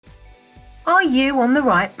Are you on the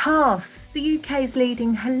right path? The UK's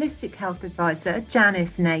leading holistic health advisor,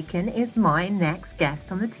 Janice Nakin, is my next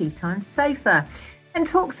guest on the Tea Time sofa and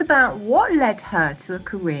talks about what led her to a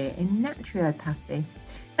career in naturopathy.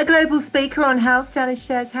 A global speaker on health, Janice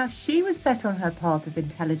shares how she was set on her path of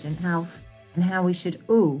intelligent health and how we should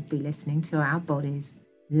all be listening to our bodies.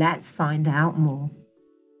 Let's find out more.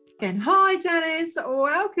 And hi, Janice.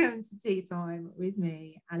 Welcome to Tea Time with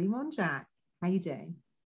me, Ali Monjack. How you doing?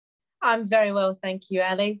 I'm very well, thank you,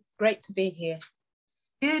 Ali. Great to be here.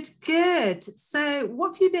 Good, good. So,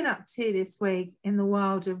 what have you been up to this week in the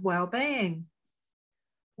world of well-being?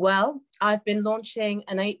 Well, I've been launching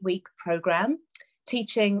an 8-week program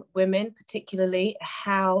teaching women, particularly,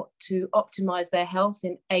 how to optimize their health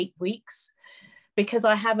in 8 weeks, because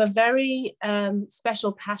I have a very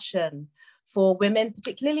special passion for women,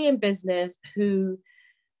 particularly in business, who,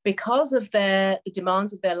 because of the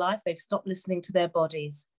demands of their life, they've stopped listening to their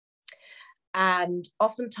bodies. And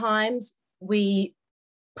oftentimes we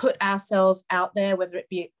put ourselves out there, whether it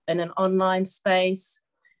be in an online space,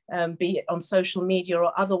 be it on social media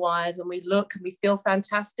or otherwise, and we look and we feel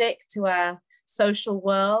fantastic to our social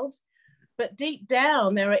world. But deep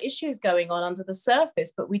down, there are issues going on under the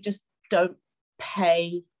surface, but we just don't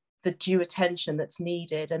pay the due attention that's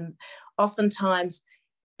needed. And oftentimes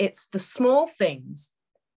it's the small things.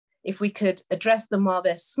 If we could address them while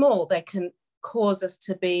they're small, they can cause us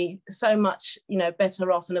to be so much,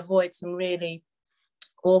 better off and avoid some really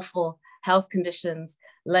awful health conditions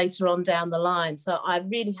later on down the line. So I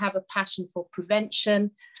really have a passion for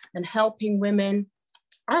prevention and helping women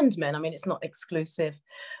and men. I mean, it's not exclusive,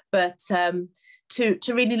 but to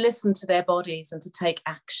really listen to their bodies and to take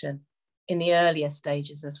action in the earlier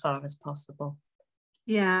stages as far as possible.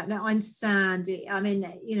 Yeah, no, I understand. I mean,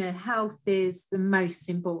 health is the most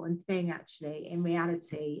important thing actually in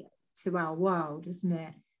reality to our world, isn't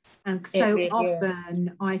it? And so really often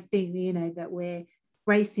is. I think, that we're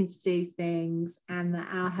racing to do things and that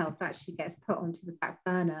our health actually gets put onto the back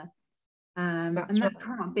burner. And that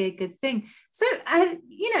can't be a good thing. So,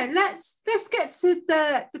 let's get to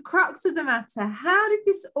the crux of the matter. How did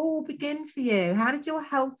this all begin for you? How did your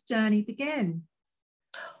health journey begin?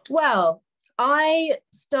 Well, I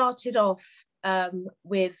started off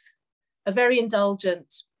with a very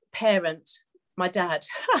indulgent parent, my dad,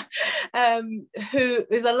 who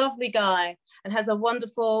is a lovely guy and has a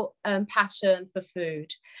wonderful passion for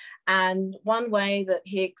food. And one way that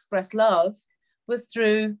he expressed love was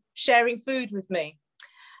through sharing food with me.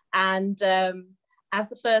 And as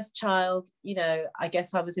the first child, I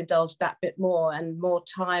guess I was indulged that bit more, and more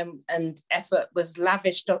time and effort was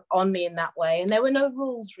lavished on me in that way. And there were no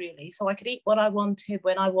rules really. So I could eat what I wanted,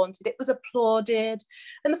 when I wanted. It was applauded.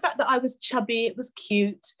 And the fact that I was chubby, it was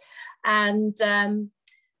cute. And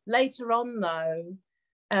later on though,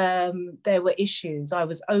 there were issues. I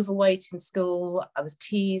was overweight in school. I was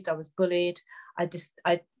teased. I was bullied. I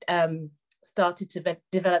started to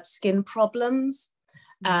develop skin problems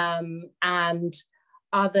and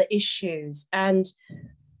other issues. And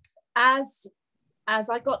as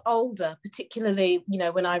I got older, particularly,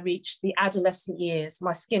 when I reached the adolescent years,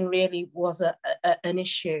 my skin really was an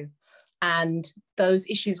issue. And those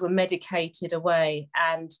issues were medicated away.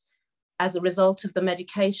 And as a result of the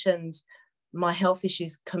medications, my health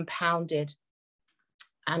issues compounded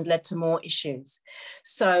and led to more issues.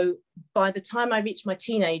 So by the time I reached my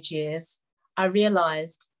teenage years, I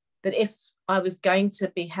realized that if I was going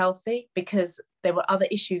to be healthy, because there were other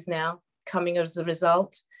issues now coming as a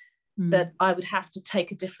result, that I would have to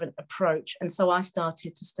take a different approach. And so I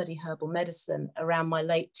started to study herbal medicine around my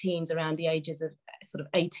late teens, around the ages of sort of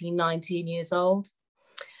 18, 19 years old.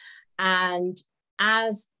 And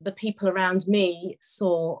as the people around me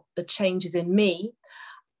saw the changes in me,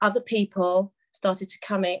 other people started to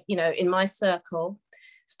come in my circle,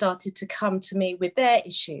 started to come to me with their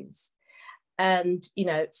issues. And,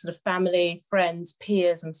 sort of family, friends,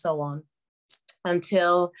 peers, and so on,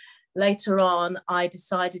 until later on, I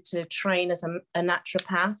decided to train as a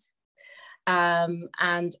naturopath.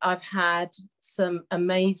 And I've had some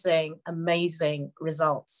amazing, amazing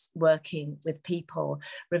results working with people,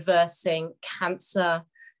 reversing cancer,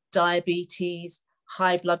 diabetes,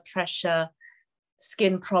 high blood pressure,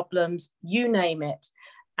 skin problems, you name it.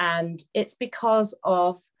 And it's because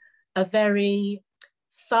of a very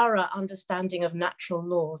thorough understanding of natural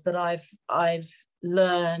laws that I've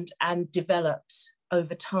learned and developed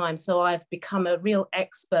over time. So I've become a real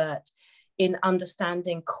expert in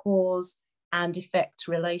understanding cause and effect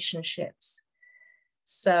relationships.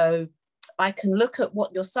 So I can look at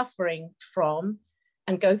what you're suffering from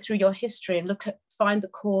and go through your history and find the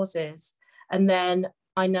causes. And then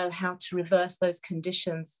I know how to reverse those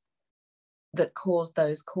conditions that cause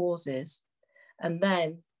those causes, and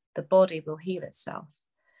then the body will heal itself.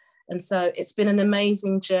 And so it's been an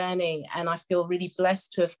amazing journey, and I feel really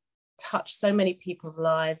blessed to have touched so many people's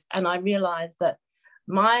lives. And I realized that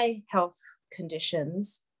my health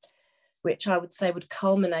conditions, which I would say would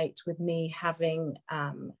culminate with me having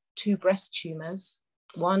 2 breast tumors,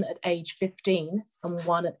 one at age 15 and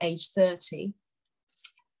one at age 30.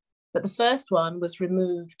 But the first one was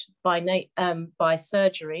removed by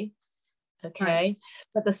surgery, okay? Right.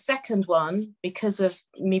 But the second one, because of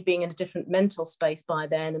me being in a different mental space by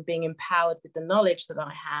then and being empowered with the knowledge that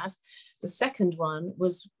I have, the second one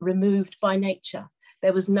was removed by nature.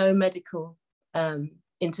 There was no medical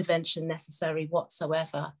intervention necessary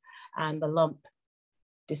whatsoever, and the lump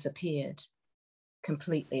disappeared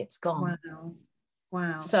completely. It's gone. Wow.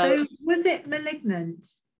 Wow. So was it malignant?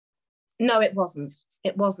 No, it wasn't.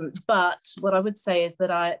 It wasn't. But what I would say is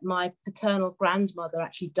that my paternal grandmother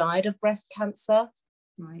actually died of breast cancer.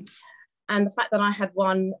 Right. And the fact that I had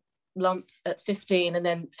one lump at 15 and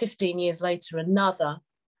then 15 years later another,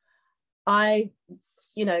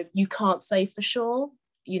 you can't say for sure,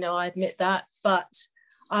 I admit that, but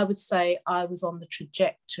I would say I was on the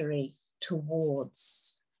trajectory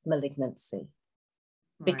towards malignancy.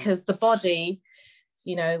 Right. Because the body,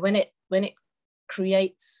 when it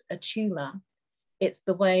creates a tumor, it's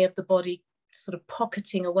the way of the body sort of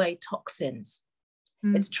pocketing away toxins.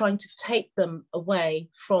 It's trying to take them away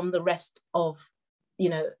from the rest of,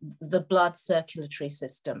 the blood circulatory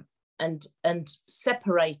system and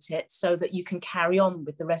separate it so that you can carry on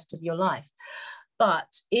with the rest of your life.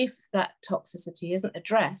 But if that toxicity isn't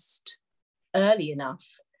addressed early enough,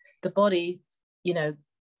 the body,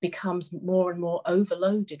 becomes more and more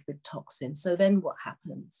overloaded with toxins. So then what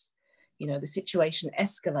happens? The situation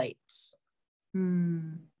escalates.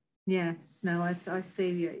 Yes, no, I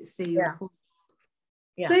see your point.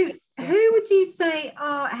 Yeah. So who would you say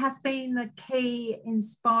have been the key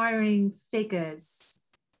inspiring figures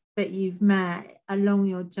that you've met along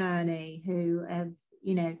your journey who have,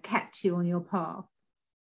 kept you on your path?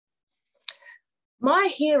 My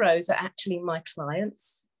heroes are actually my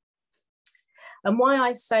clients. And why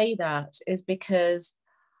I say that is because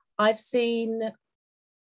I've seen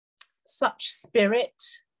such spirit,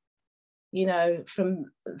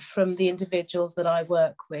 from the individuals that I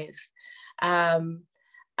work with, and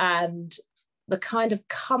the kind of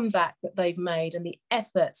comeback that they've made and the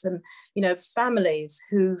efforts, and families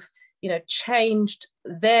who've changed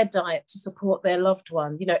their diet to support their loved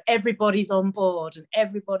one. Everybody's on board and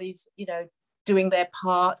everybody's doing their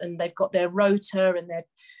part, and they've got their rota and they're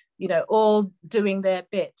all doing their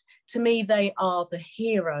bit. To me, they are the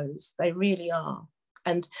heroes. They really are.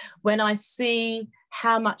 And when I see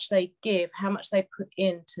how much they give, how much they put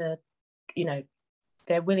into,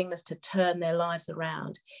 their willingness to turn their lives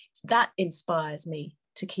around, that inspires me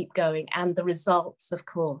to keep going. And the results, of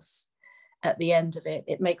course, at the end of it,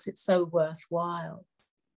 it makes it so worthwhile.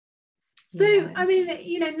 So, I mean,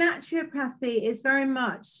 naturopathy is very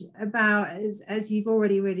much about, as you've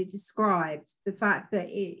already really described, the fact that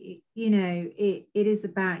it is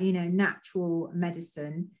about, natural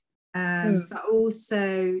medicine, but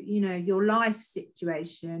also, your life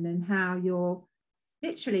situation and how your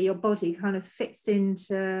body kind of fits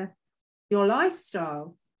into your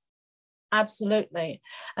lifestyle. Absolutely.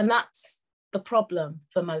 And that's the problem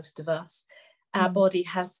for most of us. Our body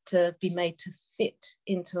has to be made to fit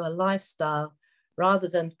into a lifestyle rather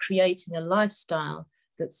than creating a lifestyle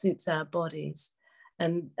that suits our bodies.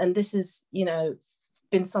 And this has,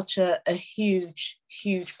 been such a huge,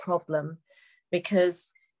 huge problem because,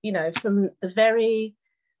 from the very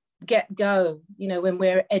get-go, when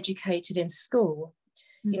we're educated in school,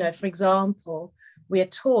 for example, we're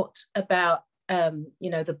taught about,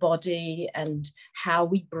 the body and how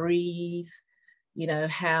we breathe,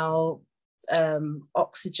 how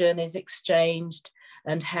oxygen is exchanged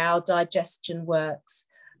and how digestion works,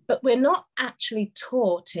 but we're not actually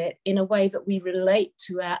taught it in a way that we relate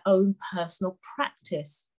to our own personal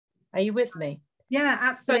practice. Are you with me? Yeah,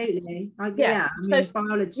 absolutely.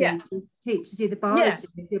 Biology just teaches you the biology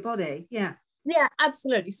of your body. Yeah,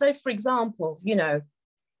 absolutely. So for example,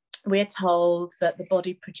 we're told that the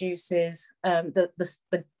body produces the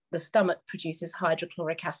stomach produces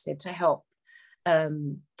hydrochloric acid to help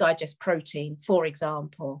digest protein, for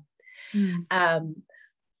example.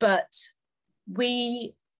 But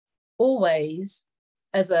we always,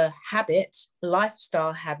 as a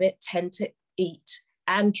lifestyle habit, tend to eat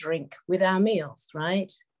and drink with our meals,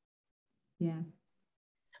 right? Yeah.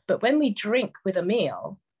 But when we drink with a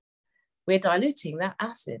meal, we're diluting that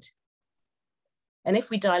acid. And if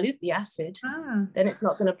we dilute the acid, Ah. then it's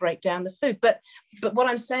not going to break down the food. But what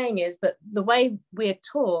I'm saying is that the way we're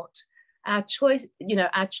taught, our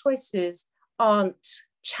choices aren't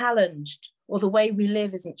challenged, or the way we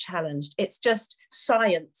live isn't challenged. It's just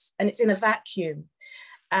science, and it's in a vacuum.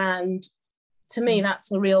 And to me,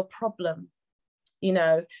 that's a real problem, you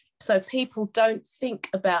know. So people don't think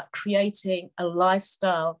about creating a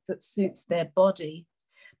lifestyle that suits their body.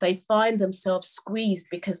 They find themselves squeezed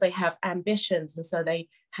because they have ambitions, and so they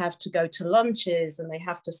have to go to lunches, and they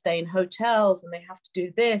have to stay in hotels, and they have to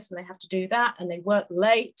do this, and they have to do that, and they work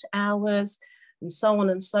late hours, and so on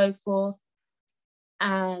and so forth.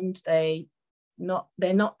 And they're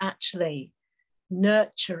not actually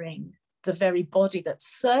nurturing the very body that's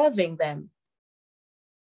serving them.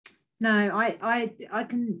 No, I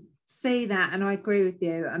can see that, and I agree with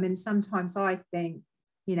you. I mean, sometimes I think,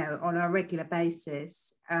 you know, on a regular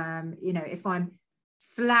basis, you know, if I'm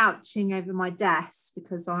slouching over my desk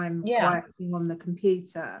because I'm working on the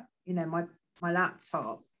computer, you know, my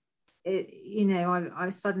laptop, you know, I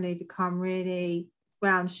suddenly become really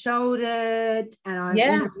round shouldered, and you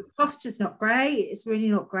know, the posture's not great. It's really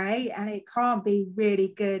not great, and it can't be really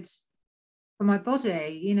good for my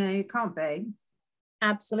body. You know, it can't be.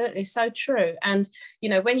 Absolutely, so true. And you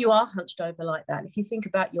know, when you are hunched over like that, if you think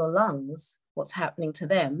about your lungs, what's happening to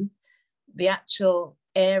them, the actual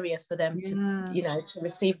area for them to, you know, to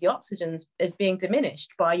receive the oxygen is being diminished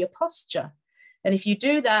by your posture. And if you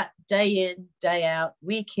do that day in, day out,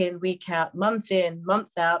 week in, week out, month in,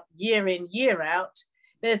 month out, year in, year out,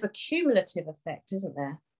 there's a cumulative effect, isn't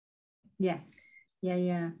there? Yes.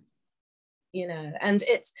 Yeah. You know, and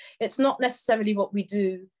it's not necessarily what we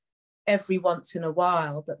do every once in a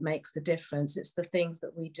while that makes the difference. It's the things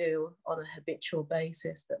that we do on a habitual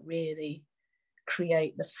basis that really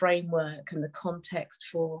create the framework and the context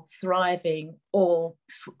for thriving or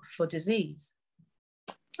for disease.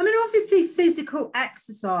 I mean, obviously physical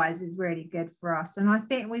exercise is really good for us, and I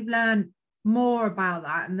think we've learned more about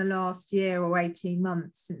that in the last year or 18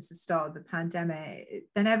 months since the start of the pandemic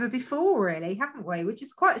than ever before, really, haven't we? Which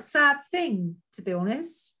is quite a sad thing, to be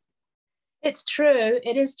honest. It's true,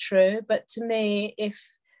 it is true. But to me, if,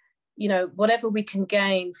 you know, whatever we can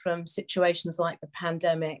gain from situations like the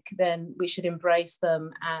pandemic, then we should embrace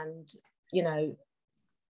them and, you know,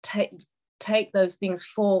 take those things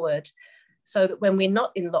forward, so that when we're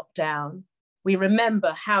not in lockdown, we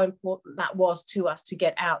remember how important that was to us to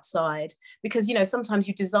get outside. Because, you know, sometimes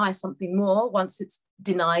you desire something more once it's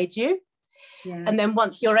denied you. Yes. And then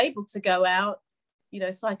once you're able to go out, you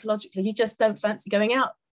know, psychologically, you just don't fancy going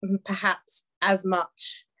out perhaps as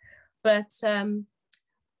much. But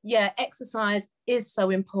exercise is so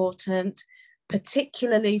important,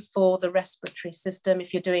 particularly for the respiratory system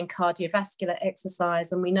if you're doing cardiovascular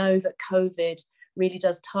exercise. And we know that COVID really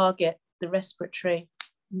does target the respiratory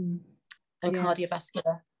and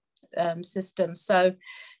cardiovascular system. So,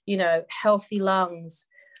 you know, healthy lungs,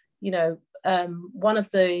 you know, one of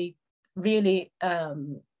the really,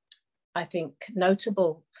 I think,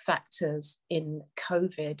 notable factors in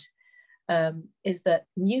COVID is that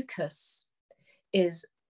mucus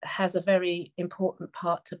has a very important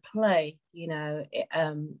part to play, you know,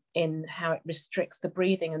 in how it restricts the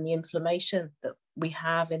breathing and the inflammation that we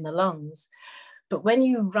have in the lungs. But when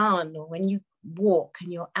you run or when you walk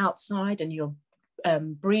and you're outside and you're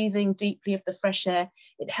breathing deeply of the fresh air,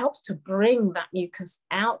 it helps to bring that mucus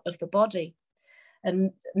out of the body.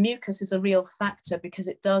 And mucus is a real factor because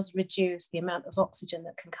it does reduce the amount of oxygen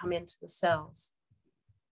that can come into the cells.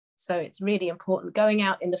 So it's really important. Going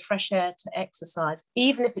out in the fresh air to exercise,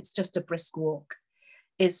 even if it's just a brisk walk,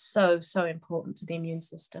 is so important to the immune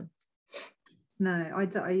system. No,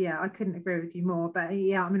 I couldn't agree with you more. But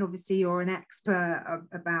yeah, I mean, obviously you're an expert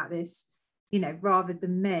about this, you know, rather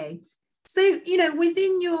than me. So, you know,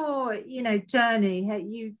 within your, you know, journey,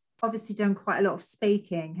 you've obviously done quite a lot of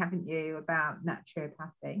speaking, haven't you, about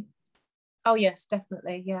naturopathy? Oh yes,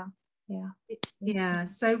 definitely. Yeah.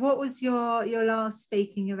 So what was your last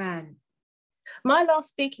speaking event? My last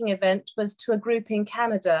speaking event was to a group in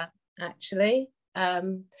Canada, actually.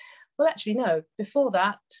 Well, actually, no. Before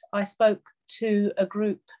that, I spoke to a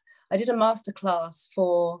group. I did a masterclass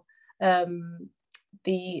for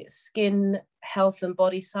the Skin Health and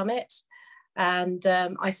Body Summit. And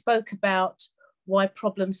I spoke about why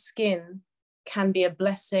problem skin can be a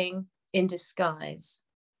blessing in disguise.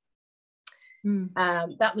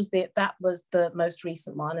 That was the most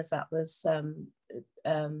recent one, as that was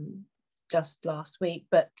just last week.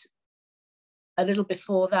 But a little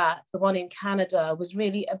before that, the one in Canada was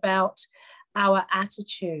really about our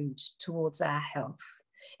attitude towards our health.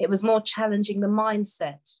 It was more challenging the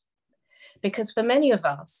mindset, because for many of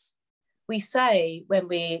us, we say when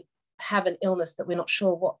we have an illness that we're not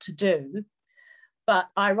sure what to do. But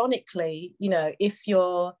ironically, you know, if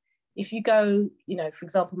you go, you know, for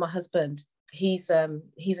example, my husband, he's a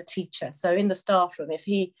teacher. So in the staff room, if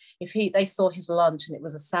they saw his lunch and it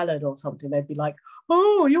was a salad or something, they'd be like,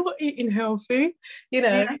 "Oh, you're eating healthy," you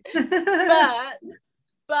know. Yeah.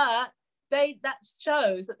 but that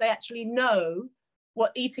shows that they actually know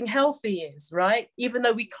what eating healthy is, right? Even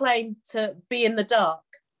though we claim to be in the dark.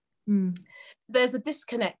 There's a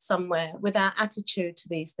disconnect somewhere with our attitude to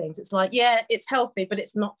these things. It's like, yeah, it's healthy, but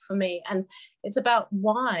it's not for me. And it's about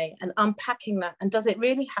why, and unpacking that. And does it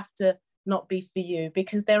really have to not be for you?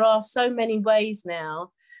 Because there are so many ways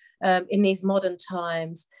now in these modern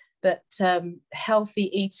times that healthy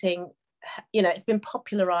eating, you know, it's been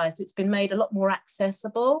popularized. It's been made a lot more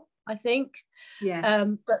accessible, I think.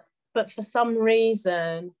 Yes. But for some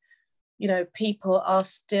reason, you know, people are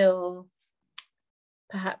still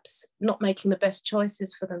perhaps not making the best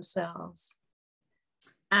choices for themselves.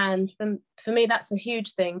 And for me, that's a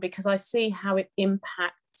huge thing, because I see how it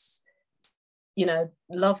impacts, you know,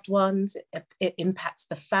 loved ones, it impacts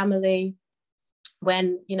the family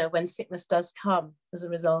when, you know, when sickness does come as a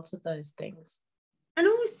result of those things. And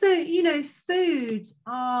also, you know, food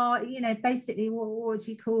are, you know, basically what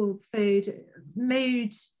do you call food?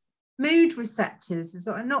 Mood receptors,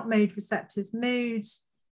 not mood receptors, mood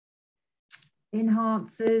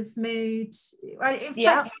enhancers, mood. It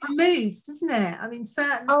affects our moods, doesn't it? I mean,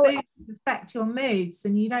 certain foods affect your moods,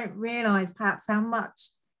 and you don't realise perhaps how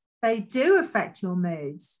much they do affect your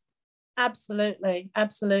moods. Absolutely.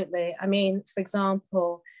 I mean, for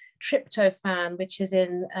example, tryptophan, which is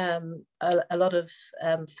in a lot of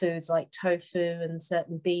foods like tofu and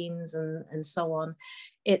certain beans and so on,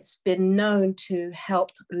 it's been known to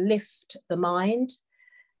help lift the mind,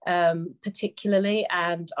 particularly.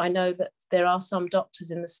 And I know that there are some doctors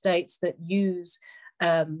in the States that use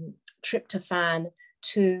tryptophan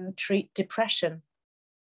to treat depression,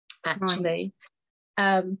 actually.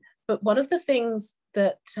 Right. But one of the things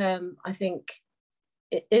that I think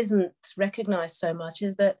it isn't recognized so much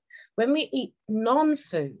is that when we eat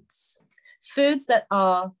non-foods, foods that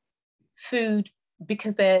are food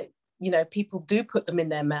because they're, you know, people do put them in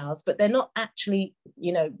their mouths, but they're not actually,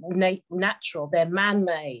 you know, natural, they're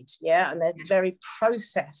man-made, yeah, and they're very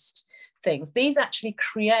processed things. These actually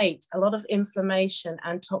create a lot of inflammation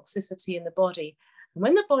and toxicity in the body. And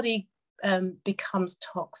when the body becomes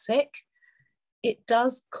toxic, it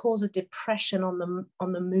does cause a depression on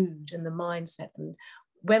the mood and the mindset. And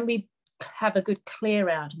when we have a good clear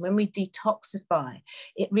out, and when we detoxify,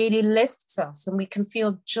 it really lifts us and we can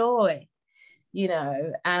feel joy, you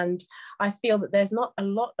know. And I feel that there's not a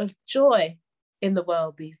lot of joy in the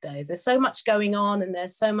world these days. There's so much going on and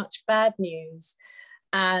there's so much bad news.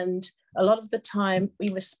 And a lot of the time we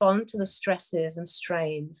respond to the stresses and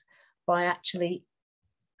strains by actually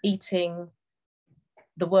eating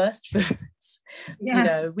the worst foods. You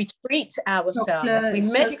know, we treat ourselves, we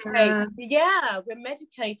medicate. We're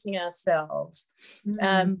medicating ourselves.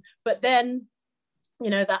 But then, you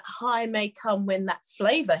know, that high may come when that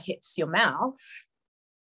flavor hits your mouth,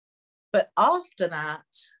 but after that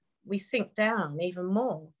we sink down even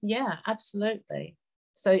more. Yeah, absolutely.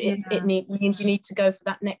 So it means you need to go for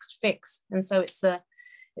that next fix, and so it's a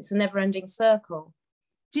never-ending circle.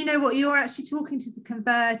 Do you know what, you're actually talking to the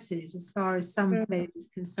converted as far as some food is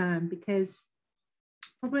concerned, because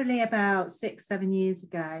probably about 6-7 years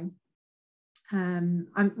ago,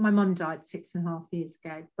 my mum died 6.5 years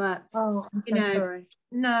ago, but I'm so sorry.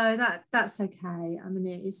 No, that's okay. I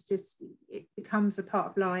mean, it's just, it becomes a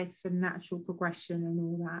part of life and natural progression and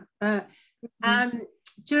all that. But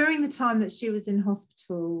during the time that she was in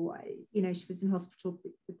hospital, you know, she was in hospital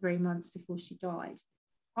for 3 months before she died.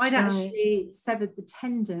 I'd actually severed the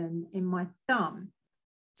tendon in my thumb.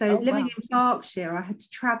 So living in Berkshire, I had to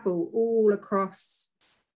travel all across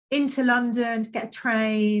into London to get a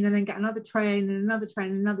train, and then get another train and another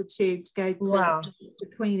train and another tube to go to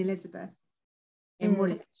Queen Elizabeth in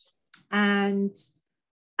Woolwich. And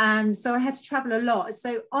so I had to travel a lot.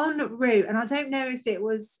 So en route, and I don't know if it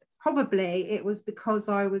was because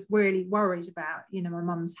I was really worried about, you know, my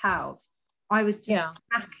mum's health. I was just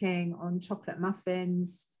snacking on chocolate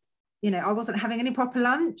muffins. You know, I wasn't having any proper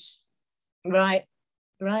lunch. Right.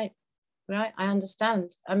 I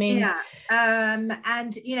understand. I mean,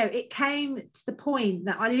 and you know, it came to the point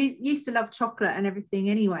that I used to love chocolate and everything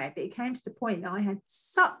anyway, but it came to the point that I had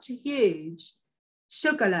such a huge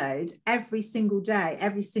sugar load every single day,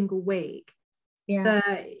 every single week,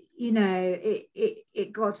 that, you know,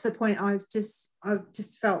 it got to the point I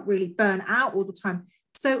just felt really burnt out all the time.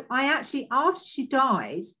 So I actually, after she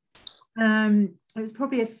died, it was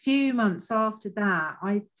probably a few months after that,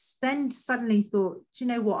 I then suddenly thought, do you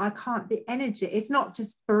know what, I can't, the energy, it's not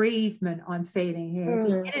just bereavement I'm feeling here,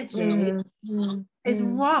 the energy is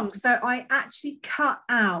wrong. So I actually cut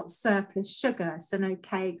out surplus sugar, so no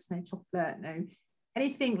cakes, no chocolate, no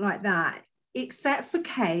anything like that, except for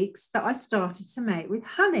cakes that I started to make with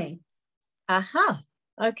honey. Aha.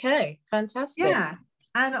 Okay. Fantastic. Yeah.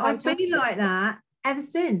 And Fantastic. I've been like that ever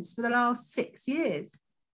since for the last 6 years.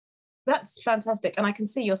 That's fantastic. And I can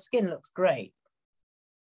see your skin looks great.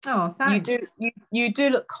 Oh, thanks. You do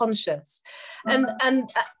look conscious. And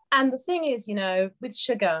the thing is, you know, with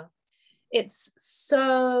sugar, it's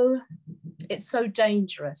so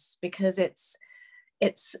dangerous because it's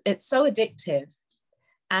so addictive,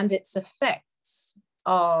 and its effects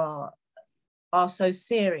are so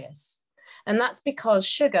serious. And that's because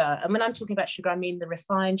sugar, and when I'm talking about sugar, I mean the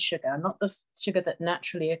refined sugar, not the sugar that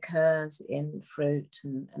naturally occurs in fruit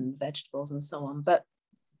and vegetables and so on. But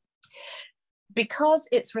because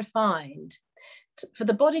it's refined, for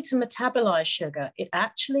the body to metabolize sugar, it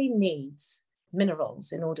actually needs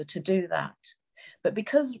minerals in order to do that. But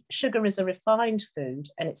because sugar is a refined food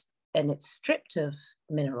and it's stripped of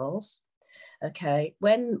minerals, okay,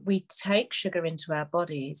 when we take sugar into our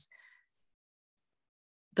bodies,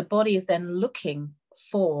 the body is then looking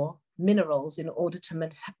for minerals in order to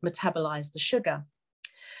metabolize the sugar.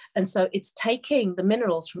 And so it's taking the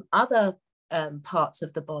minerals from other parts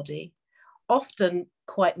of the body, often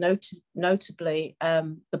quite notably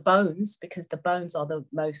the bones, because the bones are the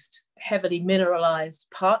most heavily mineralized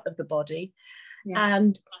part of the body. Yeah.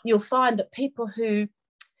 And you'll find that people who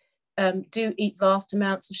do eat vast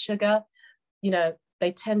amounts of sugar, you know,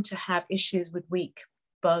 they tend to have issues with weak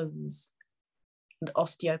bones and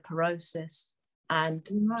osteoporosis, and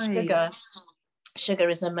sugar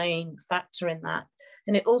is a main factor in that.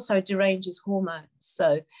 And it also deranges hormones.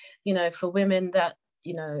 So, you know, for women that,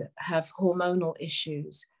 you know, have hormonal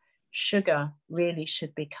issues, sugar really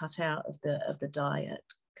should be cut out of the diet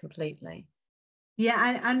completely.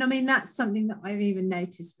 Yeah, and I mean, that's something that I've even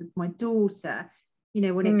noticed with my daughter. You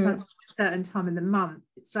know, when it comes to a certain time of the month,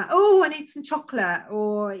 it's like, oh, I need some chocolate,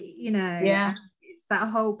 or, you know, yeah, it's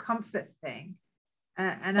that whole comfort thing.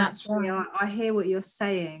 And that's actually, right. I hear what you're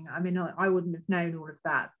saying. I mean, I wouldn't have known all of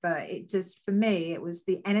that, but it just, for me, it was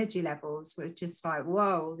the energy levels were just like,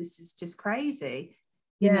 whoa, this is just crazy.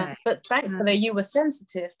 You know? But thankfully you were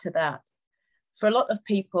sensitive to that. For a lot of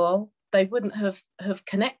people, they wouldn't have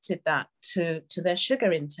connected that to their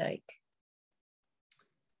sugar intake.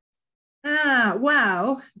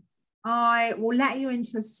 Well, I will let you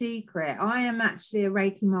into a secret. I am actually a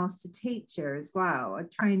Reiki master teacher as well. I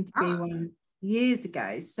trained to be one years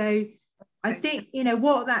ago. So I think, you know,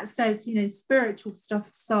 what that says, you know, spiritual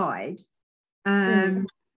stuff aside,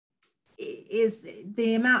 is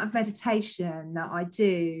the amount of meditation that I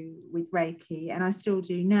do with Reiki, and I still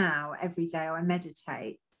do now. Every day I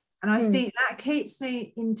meditate, and I think that keeps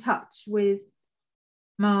me in touch with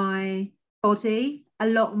my body a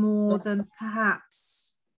lot more than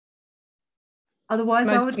perhaps otherwise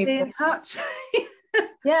most I would people. Be in touch.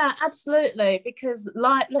 Yeah, absolutely, because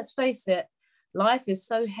let's face it, life is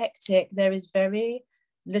so hectic. There is very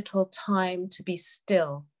little time to be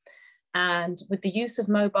still. And with the use of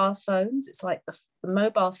mobile phones, it's like the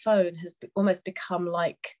mobile phone has almost become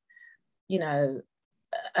like, you know,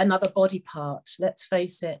 another body part. Let's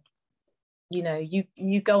face it. You know,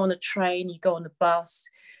 you go on a train, you go on a bus,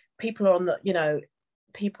 people are on the, you know,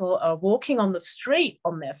 people are walking on the street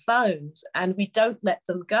on their phones, and we don't let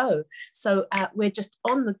them go. So we're just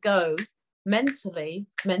on the go mentally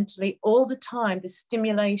all the time, the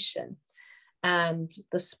stimulation and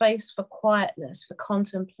the space for quietness, for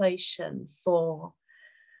contemplation, for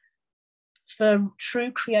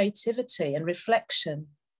true creativity and reflection.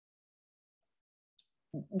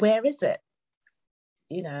 Where is it?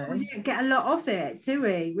 You know, we don't get a lot of it, do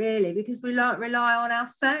we, really? Because we rely on our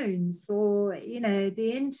phones, or, you know,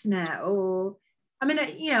 the internet, or, I mean,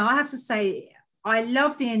 you know, I have to say I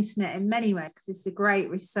love the internet in many ways because it's a great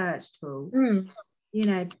research tool, you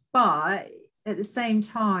know, but at the same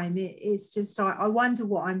time, it's just, I wonder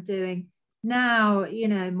what I'm doing now. You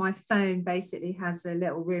know, my phone basically has a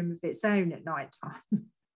little room of its own at night time.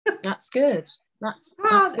 That's good.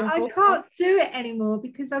 I can't do it anymore,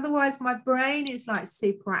 because otherwise my brain is like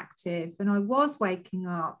super active, and I was waking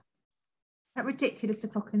up at ridiculous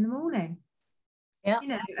o'clock in the morning. Yeah, you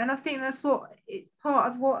know, and I think that's part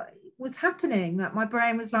of what was happening, that my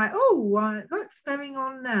brain was like, oh, what's going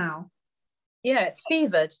on now? Yeah, it's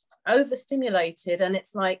fevered, overstimulated, and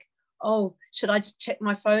it's like, oh, should I just check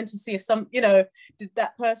my phone to see if you know, did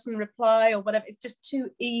that person reply or whatever? It's just too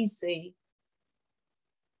easy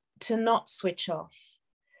to not switch off.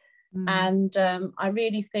 And I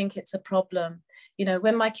really think it's a problem. You know,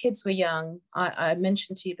 when my kids were young, I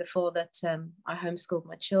mentioned to you before that I homeschooled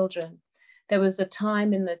my children. There was a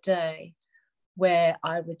time in the day where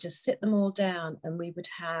I would just sit them all down and we would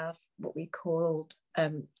have what we called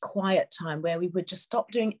quiet time, where we would just stop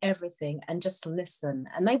doing everything and just listen.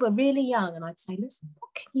 And they were really young, and I'd say, listen,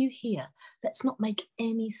 what can you hear? Let's not make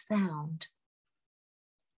any sound.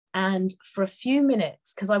 And for a few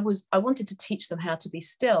minutes, because I wanted to teach them how to be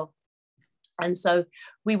still. And so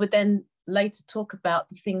we would then later talk about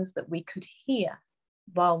the things that we could hear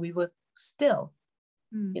while we were still.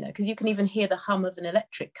 You know, because you can even hear the hum of an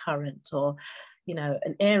electric current, or, you know,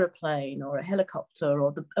 an aeroplane or a helicopter,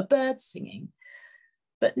 or a bird singing.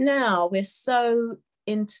 But now we're so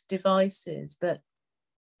into devices that,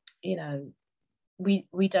 you know,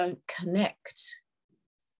 we don't connect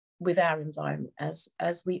with our environment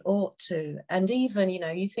as we ought to. And even, you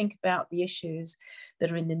know, you think about the issues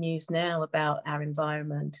that are in the news now about our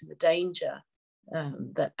environment and the danger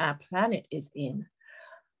that our planet is in.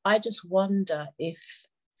 I just wonder if,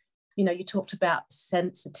 you know, you talked about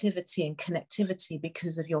sensitivity and connectivity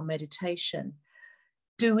because of your meditation.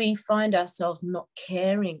 Do we find ourselves not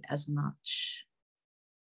caring as much?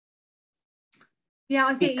 Yeah,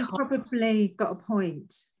 I think you probably got a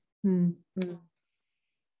point. You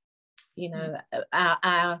know,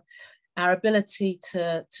 our ability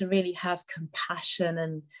to really have compassion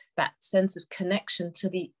and that sense of connection to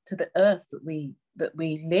the earth that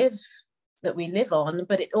we live on,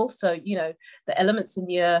 but it also, you know, the elements in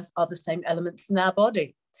the earth are the same elements in our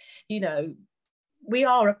body. You know, we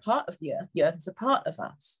are a part of the earth is a part of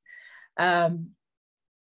us.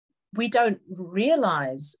 We don't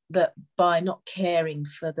realize that by not caring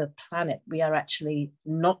for the planet, we are actually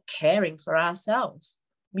not caring for ourselves.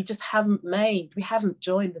 We just haven't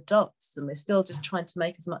joined the dots, and we're still just trying to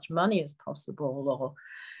make as much money as possible, or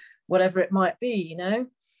whatever it might be, you know.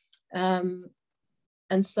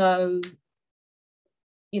 And so,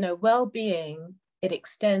 you know, well-being, it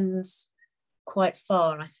extends quite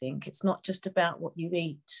far, I think. It's not just about what you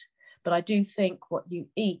eat, but I do think what you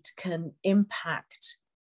eat can impact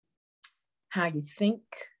how you think.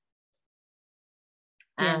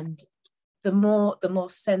 Yeah. And the more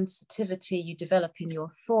sensitivity you develop in your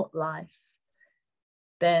thought life,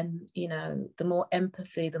 then, you know, the more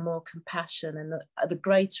empathy, the more compassion, and the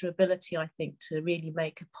greater ability, I think, to really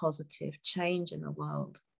make a positive change in the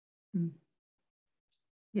world.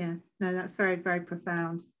 Yeah, no, that's very, very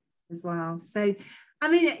profound as well. So, I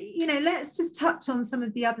mean, you know, let's just touch on some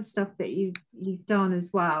of the other stuff that you've done as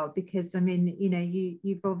well, because, I mean, you know,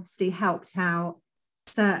 you've obviously helped out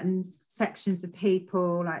certain sections of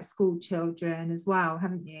people, like school children as well,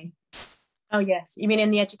 haven't you? Oh yes, you mean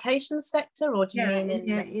in the education sector, or do you mean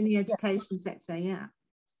in the education sector? Yeah.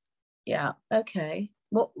 Yeah. Okay.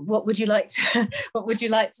 What would you like to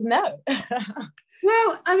know?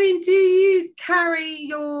 Well, I mean, do you carry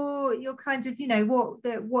your kind of, you know,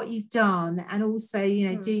 what you've done, and also, you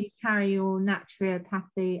know, do you carry your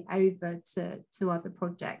naturopathy over to other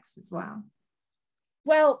projects as well?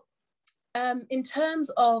 Well, in terms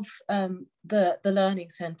of the learning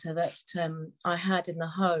centre that I had in the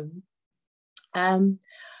home,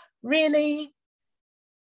 really,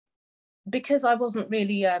 because I wasn't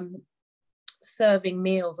really serving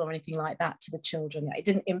meals or anything like that to the children, it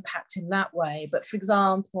didn't impact in that way. But for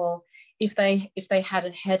example, if they had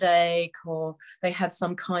a headache or they had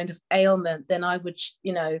some kind of ailment, then I would,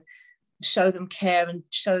 you know, show them care and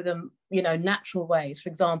show them, you know, natural ways. For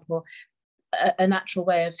example, a natural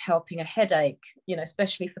way of helping a headache, you know,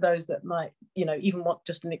 especially for those that might, you know, even want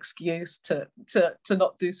just an excuse to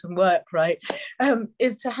not do some work, right,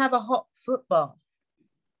 is to have a hot foot bath.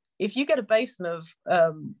 If you get a basin of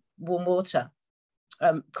warm water,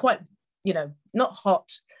 quite, you know, not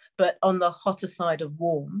hot, but on the hotter side of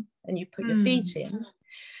warm, and you put your feet in,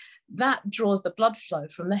 that draws the blood flow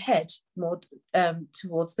from the head more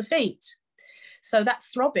towards the feet. So that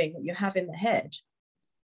throbbing that you have in the head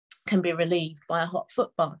can be relieved by a hot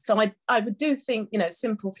foot bath. So I would do think, you know,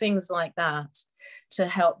 simple things like that to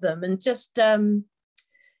help them, and just,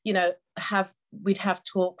 you know, we'd have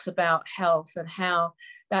talks about health and how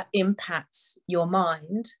that impacts your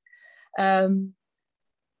mind.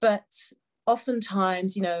 But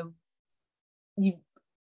oftentimes, you know,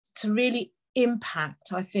 to really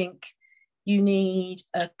impact, I think you need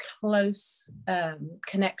a close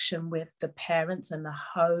connection with the parents and the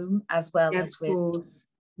home, as well as with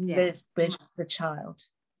the child.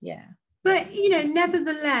 Yeah. But, you know,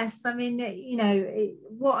 nevertheless, I mean, you know,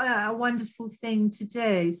 what a wonderful thing to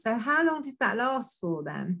do. So how long did that last for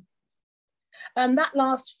then? That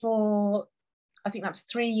lasts for I think that was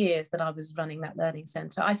 3 years that I was running that learning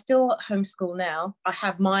centre. I still homeschool now. I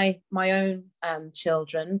have my own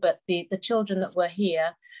children, but the children that were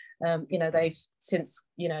here, they've since,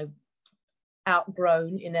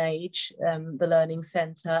 outgrown in age the learning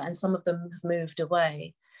centre, and some of them have moved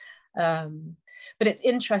away. But it's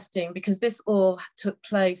interesting because this all took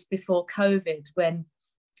place before COVID, when,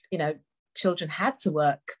 children had to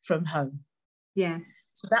work from home. Yes.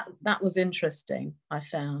 So that was interesting, I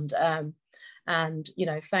found. And,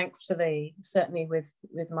 thankfully, certainly with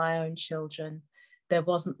my own children, there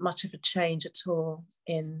wasn't much of a change at all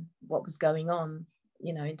in what was going on,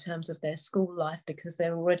 in terms of their school life, because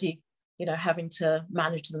they're already, having to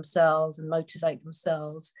manage themselves and motivate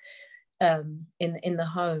themselves in the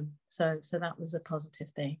home. So that was a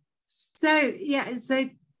positive thing. So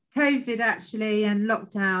COVID actually and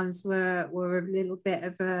lockdowns were a little bit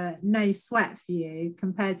of a no sweat for you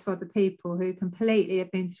compared to other people who completely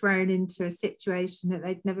have been thrown into a situation that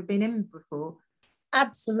they'd never been in before.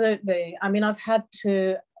 Absolutely. I mean, I've had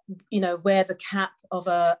to, wear the cap of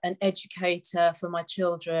an educator for my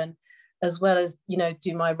children, as well as,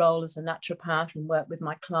 do my role as a naturopath and work with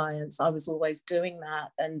my clients. I was always doing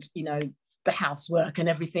that, and, the housework and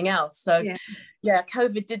everything else. So yeah,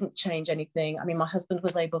 COVID didn't change anything. I mean, my husband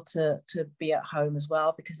was able to be at home as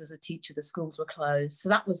well, because as a teacher, the schools were closed. So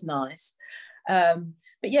that was nice. But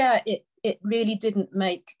yeah, it really didn't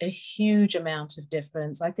make a huge amount of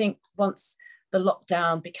difference. I think once the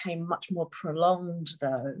lockdown became much more prolonged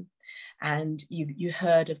though, and you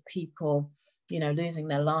heard of people, losing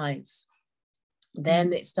their lives,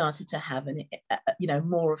 then it started to have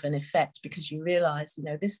more of an effect, because you realize,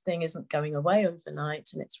 this thing isn't going away overnight,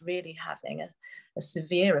 and it's really having a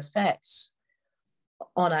severe effect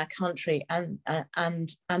on our country and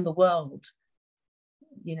the world,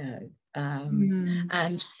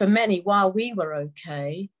 and for many, while we were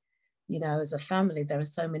okay, as a family, there are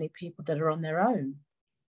so many people that are on their own.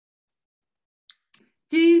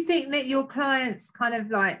 Do you think that your clients kind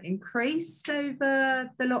of like increased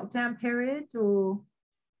over the lockdown period, or?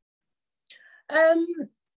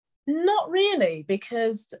 Not really,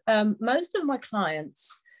 because most of my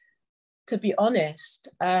clients, to be honest,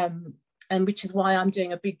 and which is why I'm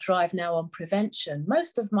doing a big drive now on prevention,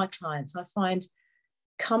 most of my clients I find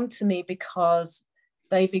come to me because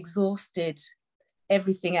they've exhausted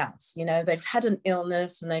everything else. They've had an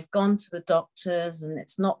illness and they've gone to the doctors and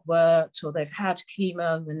it's not worked, or they've had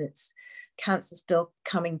chemo and it's cancer still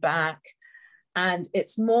coming back, and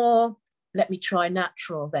it's more, let me try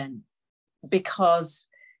natural then, because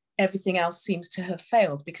everything else seems to have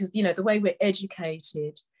failed. Because the way we're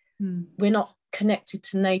educated, we're not connected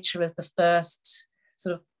to nature as the first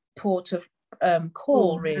sort of port of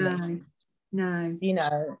call, really. No.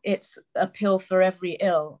 It's a pill for every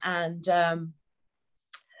ill, and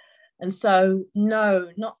so, no,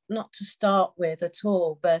 not to start with at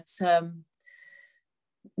all. But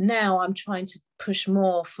now I'm trying to push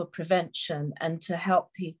more for prevention and to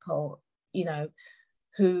help people,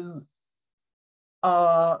 who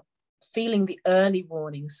are feeling the early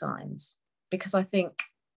warning signs. Because I think,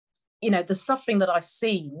 the suffering that I've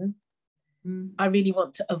seen, I really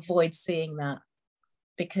want to avoid seeing that.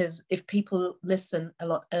 Because if people listen a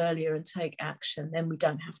lot earlier and take action, then we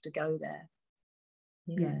don't have to go there.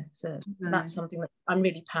 So that's something that I'm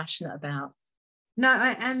really passionate about. No,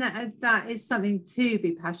 and that is something to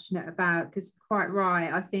be passionate about, because quite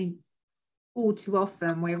right, I think all too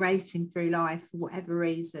often we're racing through life for whatever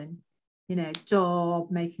reason,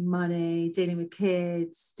 job, making money, dealing with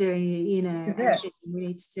kids, doing everything we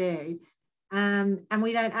need to do, and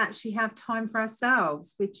we don't actually have time for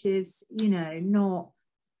ourselves, which is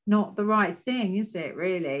not the right thing, is it,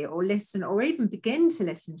 really? Or listen, or even begin to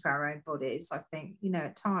listen to our own bodies, I think,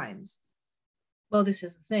 at times. Well, this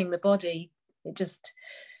is the thing, the body, it just,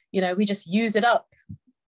 we just use it up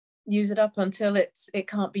until it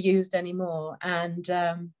can't be used anymore. And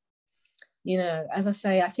as I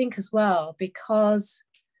say, I think as well, because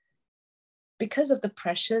of the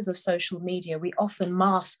pressures of social media, we often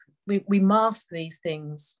mask these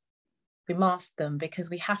things. We mask them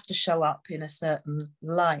because we have to show up in a certain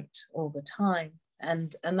light all the time,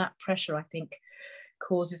 and that pressure, I think,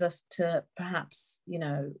 causes us to perhaps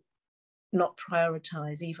not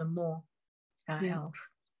prioritize even more our health.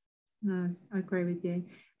 No, I agree with you.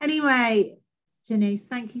 Anyway, Janice,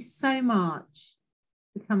 thank you so much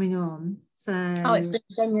for coming on. It's been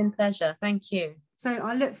a genuine pleasure. Thank you. So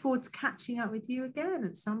I look forward to catching up with you again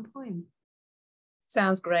at some point.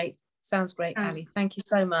 Sounds great, Ali. Thank you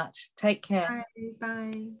so much. Take care.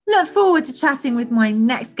 Bye. Look forward to chatting with my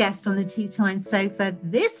next guest on the Tea Time Sofa,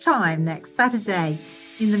 this time next Saturday.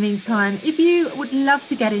 In the meantime, if you would love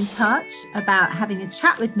to get in touch about having a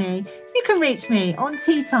chat with me, you can reach me on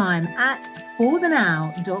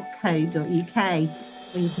teatime@forthenow.co.uk,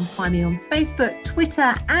 or you can find me on Facebook,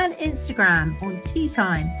 Twitter and Instagram on Tea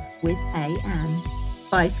Time with AM.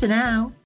 Bye for now.